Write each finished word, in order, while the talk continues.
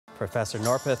Professor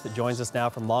Norpoth joins us now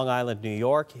from Long Island, New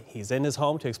York. He's in his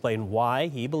home to explain why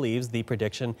he believes the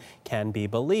prediction can be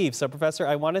believed. So, Professor,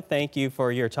 I want to thank you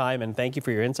for your time and thank you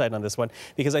for your insight on this one,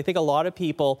 because I think a lot of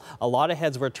people, a lot of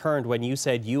heads were turned when you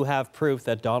said you have proof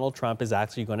that Donald Trump is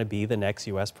actually going to be the next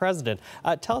U.S. president.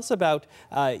 Tell us about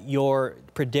your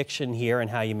prediction here and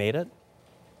how you made it.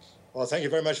 Well, thank you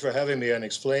very much for having me and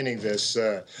explaining this.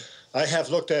 I have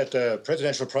looked at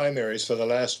presidential primaries for the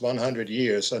last 100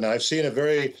 years, and I've seen a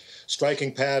very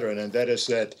striking pattern, and that is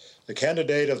that the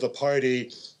candidate of the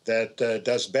party that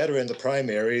does better in the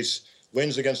primaries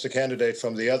wins against the candidate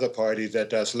from the other party that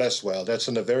does less well. That's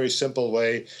in a very simple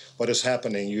way what is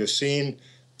happening. You've seen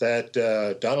that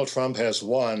Donald Trump has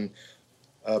won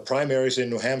primaries in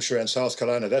New Hampshire and South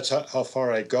Carolina. That's how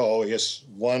far I go. He has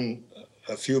won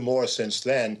a few more since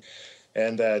then.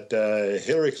 And that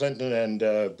Hillary Clinton and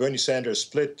Bernie Sanders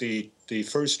split the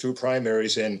first two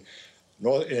primaries in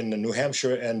New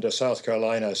Hampshire and South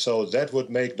Carolina. So that would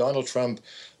make Donald Trump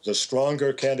the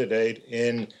stronger candidate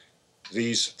in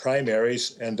these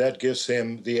primaries, and that gives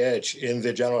him the edge in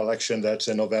the general election that's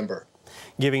in November.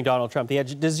 Giving Donald Trump the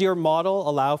edge. Does your model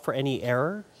allow for any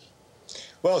error?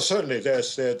 Well, certainly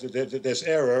there's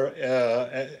error.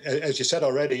 As you said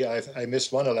already, I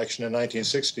missed one election in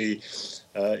 1960.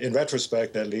 In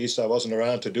retrospect, at least, I wasn't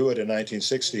around to do it in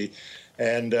 1960.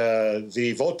 And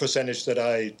the vote percentage that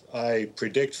I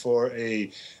predict for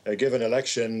a given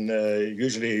election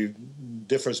usually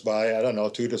differs by, I don't know,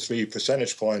 2 to 3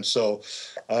 percentage points. So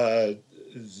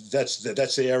that's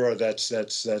the error that's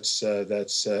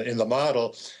in the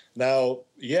model. Now,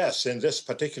 yes, in this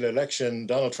particular election,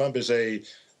 Donald Trump is a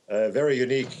very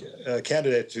unique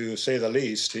candidate, to say the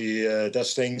least. He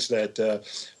does things that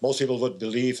most people would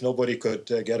believe nobody could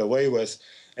get away with.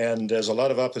 And there's a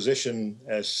lot of opposition,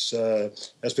 as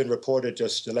has been reported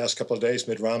just the last couple of days.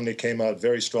 Mitt Romney came out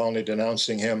very strongly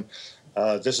denouncing him.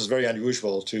 This is very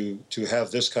unusual to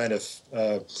have this kind of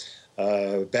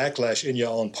backlash in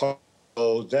your own party.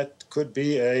 So that could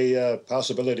be a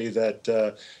possibility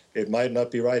that it might not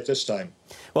be right this time.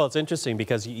 Well, it's interesting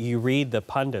because you read the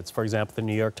pundits. For example, the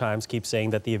New York Times keeps saying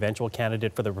that the eventual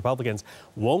candidate for the Republicans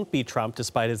won't be Trump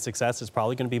despite his success. It's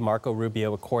probably going to be Marco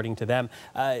Rubio, according to them.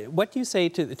 What do you say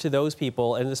to those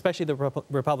people, and especially the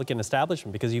Republican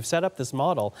establishment? Because you've set up this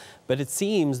model, but it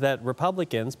seems that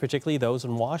Republicans, particularly those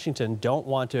in Washington, don't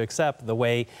want to accept the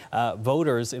way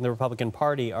voters in the Republican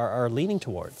Party are leaning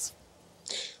towards.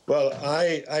 Well,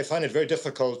 I find it very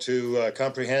difficult to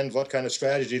comprehend what kind of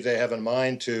strategy they have in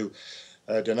mind to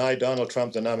deny Donald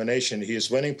Trump the nomination. He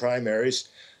is winning primaries.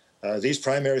 These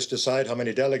primaries decide how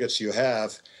many delegates you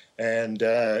have, and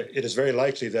it is very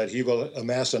likely that he will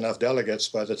amass enough delegates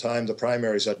by the time the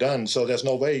primaries are done. So there's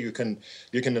no way you can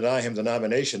deny him the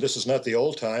nomination. This is not the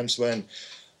old times when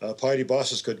party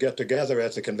bosses could get together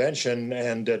at the convention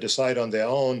and decide on their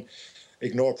own,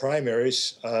 ignore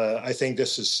primaries. I think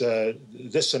this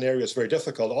scenario is very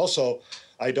difficult. Also,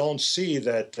 I don't see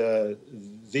that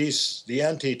the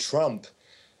anti-Trump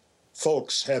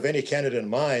folks have any candidate in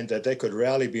mind that they could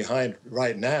rally behind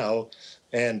right now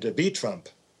and beat Trump.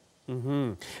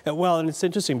 Mm-hmm. Well, and it's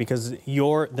interesting because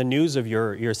the news of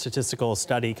your statistical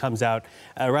study comes out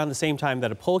around the same time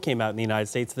that a poll came out in the United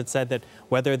States that said that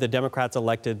whether the Democrats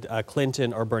elected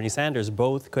Clinton or Bernie Sanders,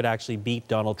 both could actually beat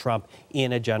Donald Trump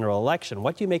in a general election.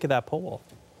 What do you make of that poll?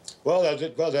 Well,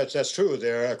 that's true.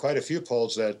 There are quite a few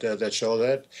polls that show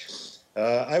that.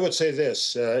 I would say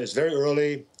this: it's very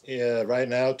early right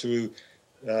now to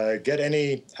get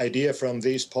any idea from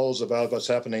these polls about what's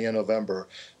happening in November.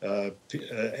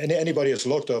 Anybody who's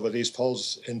looked over these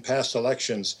polls in past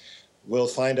elections will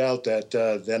find out that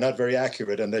they're not very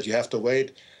accurate, and that you have to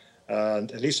wait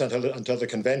at least until the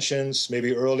conventions,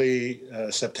 maybe early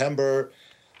September,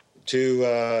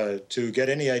 to get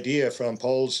any idea from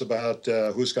polls about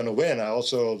who's going to win. I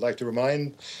also like to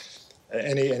remind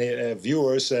any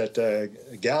viewers that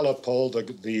Gallup poll,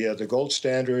 the gold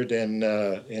standard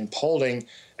in polling,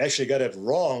 actually got it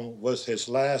wrong with his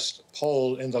last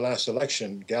poll in the last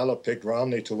election. Gallup picked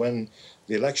Romney to win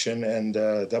the election, and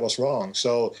that was wrong.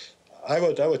 So I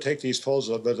would take these polls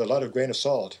with a lot of grain of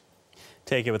salt.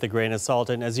 Take it with a grain of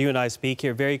salt. And as you and I speak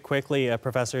here very quickly,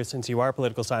 Professor, since you are a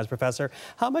political science professor,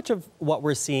 how much of what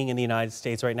we're seeing in the United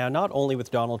States right now, not only with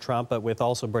Donald Trump, but with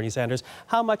also Bernie Sanders,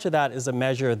 how much of that is a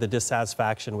measure of the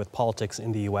dissatisfaction with politics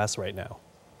in the U.S. right now?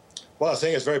 Well, I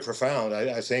think it's very profound.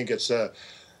 I think it's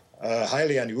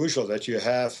highly unusual that you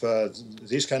have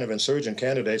these kind of insurgent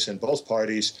candidates in both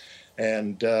parties.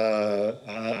 And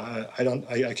I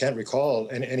can't recall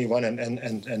anyone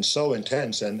and so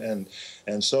intense and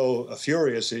so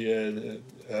furious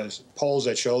polls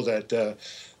that show that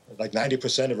like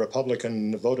 90% of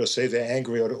Republican voters say they're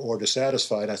angry or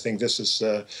dissatisfied. I think this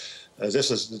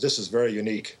is very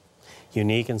unique.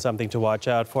 Unique and something to watch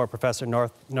out for. Professor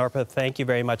Norpoth, thank you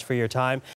very much for your time.